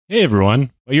Hey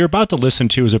everyone, what you're about to listen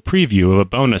to is a preview of a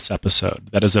bonus episode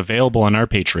that is available on our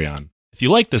Patreon. If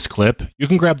you like this clip, you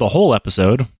can grab the whole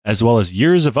episode, as well as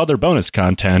years of other bonus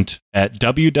content at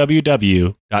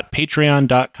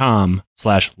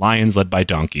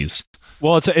www.patreon.com/lions-led-by-donkeys.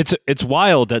 Well, it's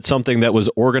wild that something that was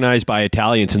organized by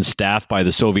Italians and staffed by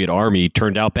the Soviet army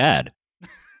turned out bad.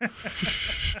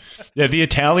 Yeah, the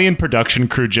Italian production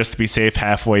crew, just to be safe,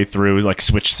 halfway through, like,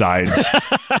 switch sides.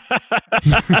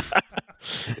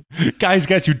 Guys,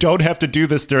 you don't have to do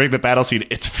this during the battle scene.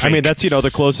 It's fake. I mean, that's,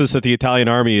 the closest that the Italian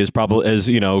army is probably,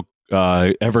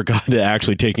 ever gotten to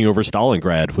actually taking over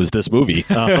Stalingrad was this movie.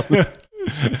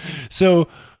 So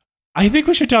I think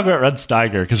we should talk about Rod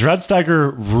Steiger, because Rod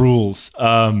Steiger rules.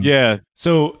 Yeah.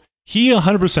 So he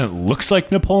 100% looks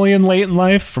like Napoleon late in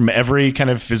life from every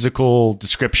kind of physical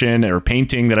description or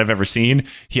painting that I've ever seen.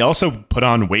 He also put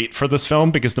on weight for this film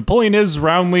because Napoleon is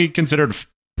roundly considered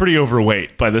pretty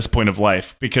overweight by this point of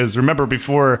life. Because remember,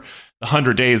 before the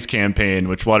 100 Days campaign,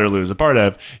 which Waterloo is a part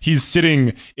of, he's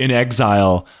sitting in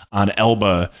exile on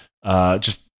Elba,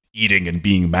 just eating and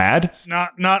being mad.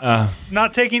 Not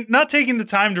taking the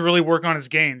time to really work on his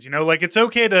gains. Like it's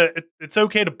okay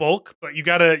to bulk, but you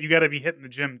gotta be hitting the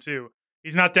gym too.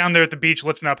 He's not down there at the beach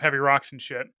lifting up heavy rocks and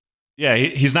shit. Yeah,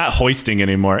 he's not hoisting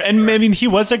anymore. And I mean, he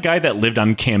was a guy that lived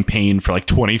on campaign for like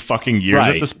 20 fucking years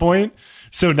at this point.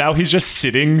 So now he's just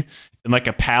sitting in like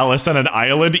a palace on an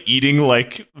island eating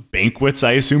like banquets,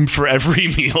 I assume, for every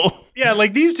meal. Yeah,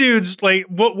 like these dudes, like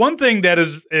one thing that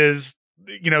is this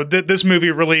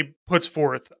movie really puts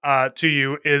forth to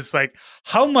you is like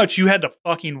how much you had to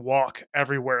fucking walk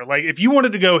everywhere. Like if you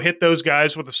wanted to go hit those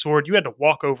guys with a sword, you had to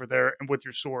walk over there and with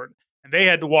your sword, and they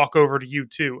had to walk over to you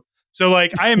too. So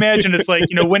like I imagine it's like,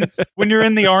 when you're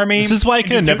in the army. This is why I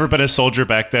could have never been a soldier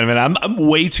back then. I mean, I'm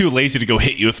way too lazy to go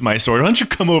hit you with my sword. Why don't you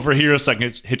come over here so I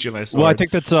can hit you with my sword? Well, I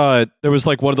think that's there was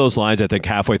like one of those lines I think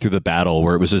halfway through the battle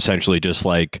where it was essentially just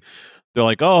like they're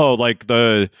like, oh, like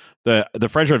the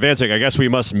French are advancing. I guess we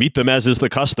must meet them as is the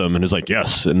custom. And it's like,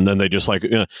 yes. And then they just like,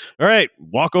 all right,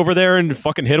 walk over there and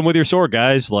fucking hit them with your sword,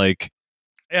 guys. Like,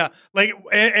 yeah, like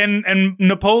and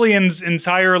Napoleon's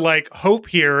entire like hope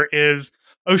here is,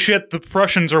 oh shit, the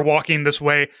Prussians are walking this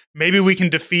way. Maybe we can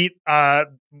defeat,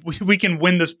 we can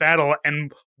win this battle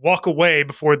and walk away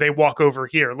before they walk over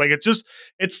here. Like it's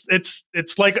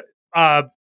like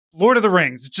Lord of the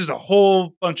Rings. It's just a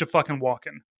whole bunch of fucking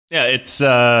walking. Yeah, it's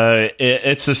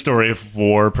a story of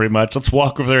war, pretty much. Let's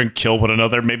walk over there and kill one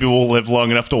another. Maybe we'll live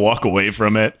long enough to walk away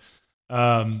from it.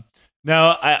 Now,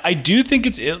 I do think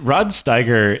Rod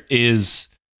Steiger is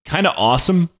kind of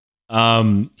awesome.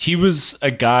 He was a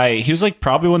guy. He was like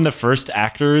probably one of the first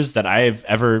actors that I've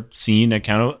ever seen an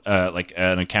account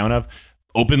of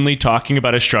openly talking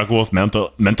about his struggle with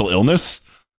mental illness,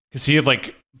 because he had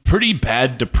like pretty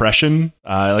bad depression.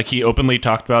 Like he openly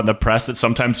talked about in the press that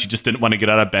sometimes he just didn't want to get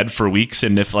out of bed for weeks,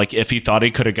 and if he thought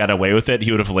he could have got away with it,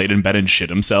 he would have laid in bed and shit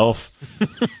himself.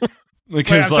 Because,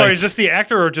 wait, I'm sorry, is this the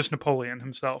actor or just Napoleon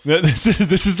himself?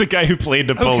 This is the guy who played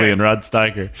Napoleon, okay. Rod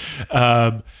Steiger.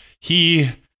 He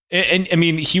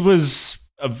was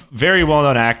a very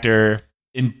well-known actor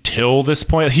until this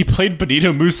point. He played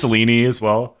Benito Mussolini as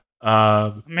well.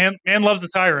 Man loves the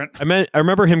tyrant. I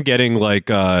remember him getting like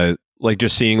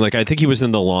just seeing, like, I think he was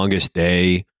in The Longest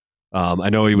Day. I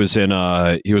know he was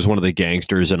he was one of the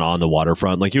gangsters in On the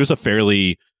Waterfront. Like he was a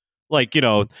fairly, like,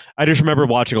 I just remember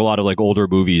watching a lot of like older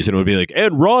movies, and it would be like,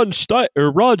 and Rod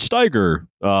Steiger.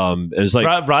 Is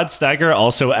like Rod Steiger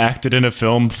also acted in a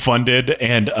film funded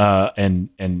and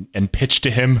pitched to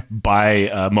him by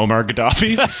Muammar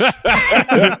Gaddafi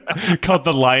called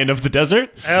The Lion of the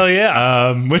Desert. Hell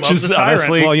yeah. Which loves is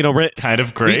honestly kind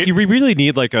of great. We really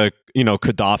need like a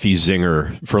Gaddafi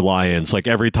zinger for Lions, like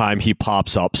every time he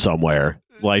pops up somewhere.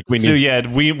 Like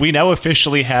we now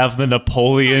officially have the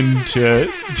Napoleon to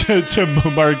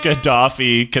Muammar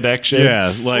Gaddafi connection.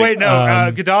 Yeah, like, wait,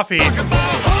 no, Gaddafi.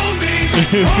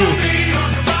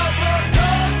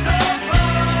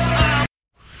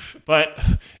 But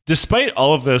despite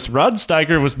all of this, Rod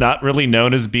Steiger was not really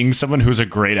known as being someone who's a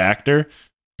great actor.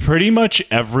 Pretty much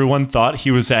everyone thought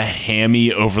he was a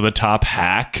hammy, over-the-top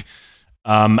hack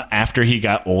after he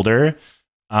got older.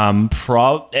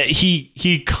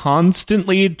 He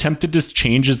constantly attempted to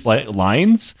change his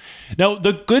lines. Now,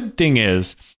 the good thing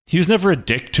is, he was never a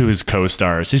dick to his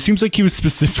co-stars. It seems like he was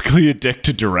specifically a dick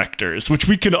to directors, which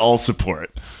we can all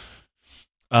support.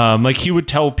 Like he would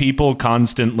tell people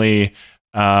constantly,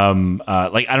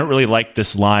 like, I don't really like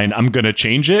this line, I'm going to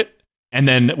change it. And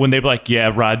then when they'd be like, yeah,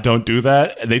 Rod, don't do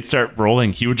that, and they'd start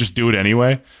rolling, he would just do it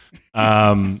anyway.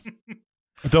 Though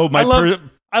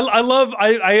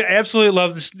I absolutely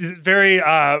love this very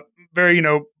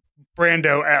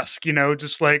Brando-esque,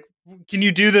 just like, can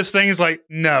you do this thing? He's like,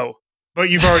 no, but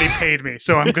you've already paid me,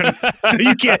 so I'm gonna. So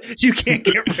you can't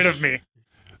get rid of me.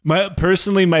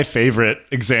 My favorite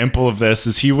example of this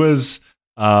is he was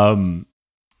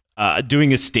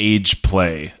doing a stage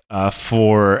play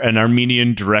for an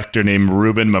Armenian director named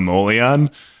Ruben Mamoulian.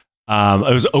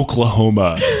 It was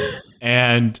Oklahoma,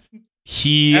 and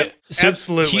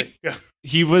absolutely.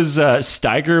 He was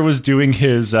Steiger was doing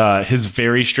his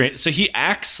very strange. So he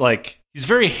acts like he's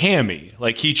very hammy.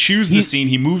 Like he chews the scene.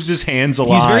 He moves his hands a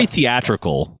lot. He's very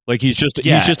theatrical. Like he's just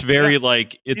very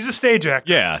like he's a stage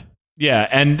actor. Yeah. Yeah,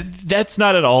 and that's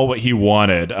not at all what he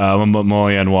wanted. What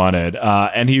Molian wanted,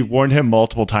 and he warned him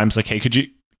multiple times, like, "Hey, could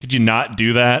you not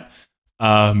do that?"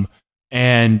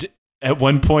 And at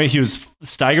one point,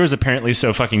 Steiger was apparently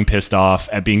so fucking pissed off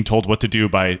at being told what to do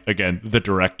by, again, the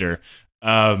director,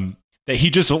 that he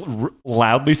just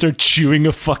loudly started chewing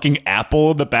a fucking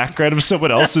apple in the background of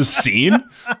someone else's scene.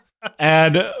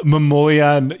 And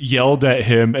Mamoulian yelled at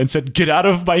him and said, "Get out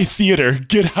of my theater,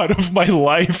 get out of my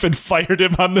life," and fired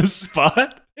him on the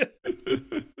spot.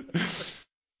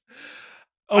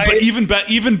 But even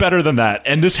better than that,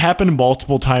 and this happened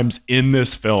multiple times in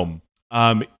this film.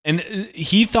 And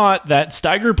he thought that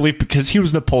Steiger believed because he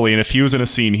was Napoleon, if he was in a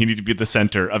scene, he needed to be at the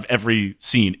center of every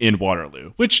scene in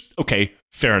Waterloo, which, okay,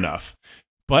 fair enough.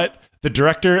 But the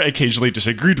director occasionally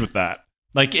disagreed with that.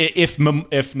 Like, if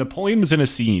Napoleon was in a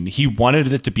scene, he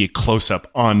wanted it to be a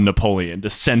close-up on Napoleon, the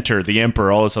center, the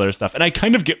emperor, all this other stuff. And I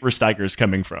kind of get where Steiger's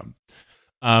coming from.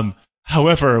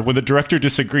 However, when the director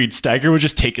disagreed, Steiger would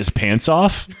just take his pants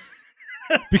off.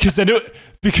 because then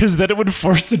it would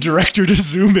force the director to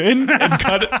zoom in and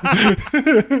cut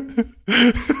it.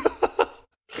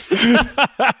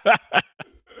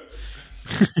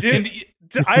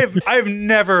 I've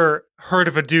never heard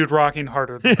of a dude rocking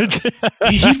harder than this.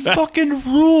 He fucking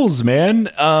rules, man.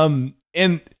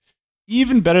 And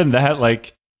even better than that,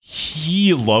 like,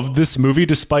 he loved this movie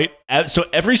so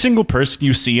every single person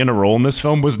you see in a role in this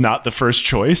film was not the first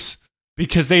choice,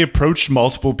 because they approached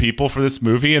multiple people for this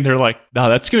movie and they're like, "No,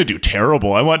 that's going to do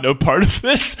terrible. I want no part of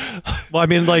this." Well, I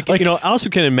mean, like, I also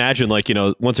can imagine, like,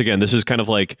 once again, this is kind of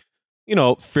like,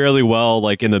 fairly well,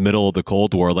 like, in the middle of the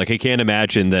Cold War. Like, I can't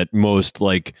imagine that most,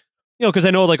 like, because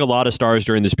I know, like, a lot of stars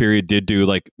during this period did do,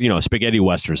 like, spaghetti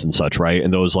westerns and such, right?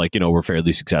 And those, like, were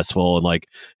fairly successful and, like,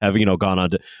 have, gone on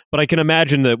to. But I can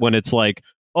imagine that when it's like,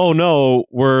 oh no,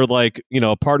 we're, like,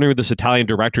 partnering with this Italian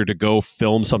director to go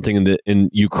film something in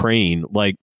Ukraine,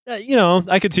 like,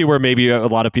 I could see where maybe a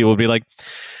lot of people would be like,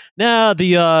 nah,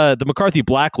 the McCarthy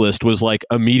blacklist was like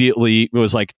immediately, it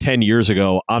was like 10 years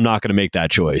ago. I'm not going to make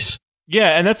that choice.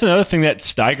 Yeah, and that's another thing that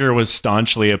Steiger was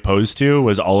staunchly opposed to,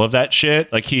 was all of that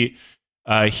shit. Like, he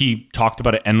talked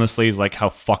about it endlessly, like how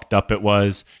fucked up it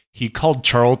was. He called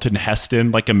Charlton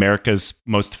Heston like America's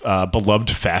most beloved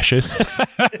fascist.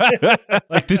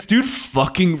 Like, this dude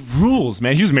fucking rules,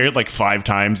 man. He was married like 5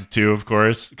 times too, of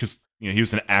course, because he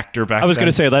was an actor back then. I was going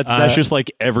to say that's just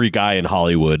like every guy in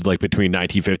Hollywood, like between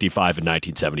 1955 and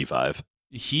 1975.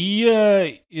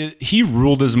 He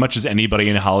ruled as much as anybody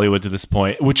in Hollywood to this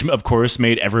point, which of course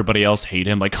made everybody else hate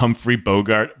him. Like, Humphrey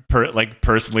Bogart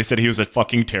personally said he was a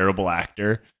fucking terrible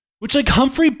actor, which, like,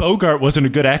 Humphrey Bogart wasn't a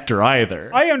good actor either.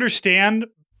 I understand,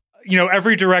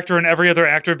 every director and every other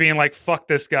actor being like, "Fuck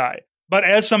this guy." But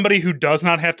as somebody who does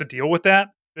not have to deal with that,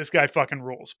 this guy fucking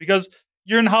rules, because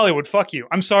you're in Hollywood. Fuck you.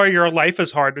 I'm sorry your life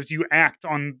is hard as you act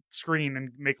on screen and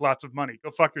make lots of money.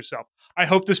 Go fuck yourself. I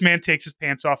hope this man takes his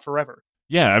pants off forever.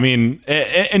 Yeah, I mean,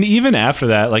 and even after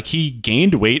that, like, he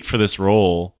gained weight for this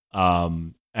role,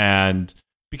 and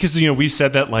because we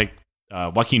said that, like,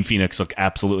 Joaquin Phoenix looked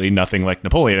absolutely nothing like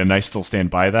Napoleon, and I still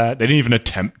stand by that. They didn't even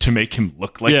attempt to make him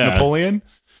look like Napoleon,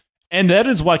 and that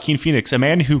is Joaquin Phoenix, a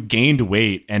man who gained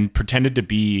weight and pretended to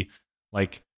be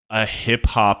like a hip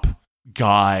hop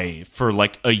guy for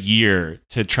like a year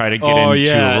to try to get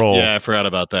into a role. Yeah, I forgot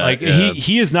about that. Like,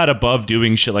 he is not above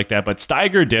doing shit like that, but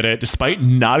Steiger did it despite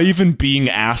not even being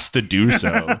asked to do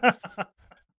so.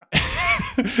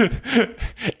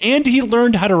 And he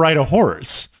learned how to ride a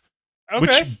horse,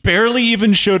 which barely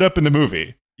even showed up in the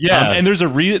movie. Yeah, and there's a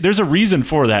reason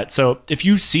for that. So if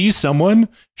you see someone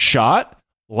shot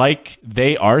like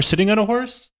they are sitting on a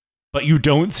horse, but you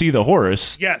don't see the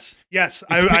horse. Yes.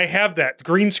 I have that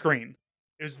green screen.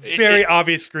 It was very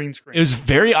obvious green screen. It was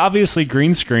very obviously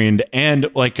green screened, and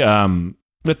like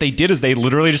what they did is they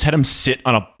literally just had him sit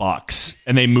on a box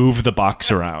and they moved the box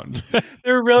around.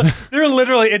 They're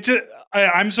literally.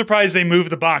 I'm surprised they moved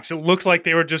the box. It looked like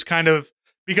they were just kind of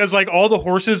because like all the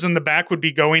horses in the back would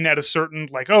be going at a certain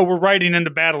like, oh, we're riding into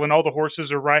battle, and all the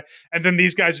horses are right, and then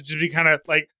these guys would just be kind of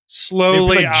like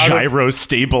slowly like gyro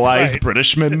stabilized Right.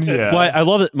 Britishmen. Yeah. Well, I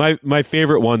love it. My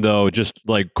favorite one though, just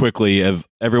like quickly of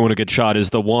everyone who gets shot is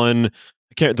the one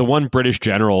British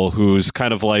general who's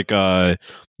kind of like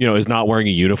is not wearing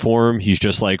a uniform. He's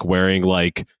just like wearing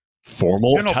like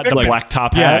formal General the Pickman. black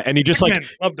top yeah, hat. and he just like Pickman,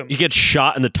 loved him. he gets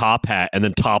shot in the top hat and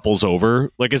then topples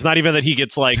over. Like it's not even that he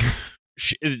gets like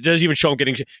it doesn't even show him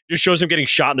getting. It just shows him getting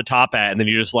shot in the top hat, and then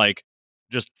he just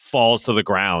falls to the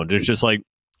ground. It's just like,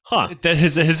 huh?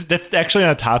 That's actually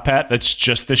not a top hat. That's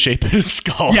just the shape of his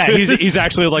skull. Yeah, he's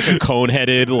actually like a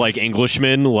cone-headed like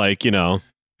Englishman, like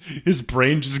his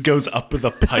brain just goes up with the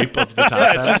pipe of the top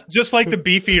Yeah, hat. just like the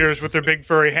beefeaters with their big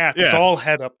furry hats. It's Yeah. all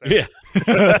head up there.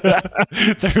 Yeah.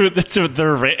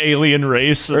 They're alien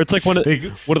race. Or it's like one of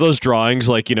those drawings,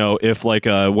 like if like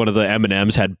one of the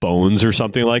M&Ms had bones or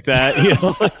something like that.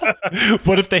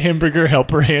 What if the hamburger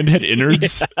helper hand had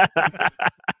innards?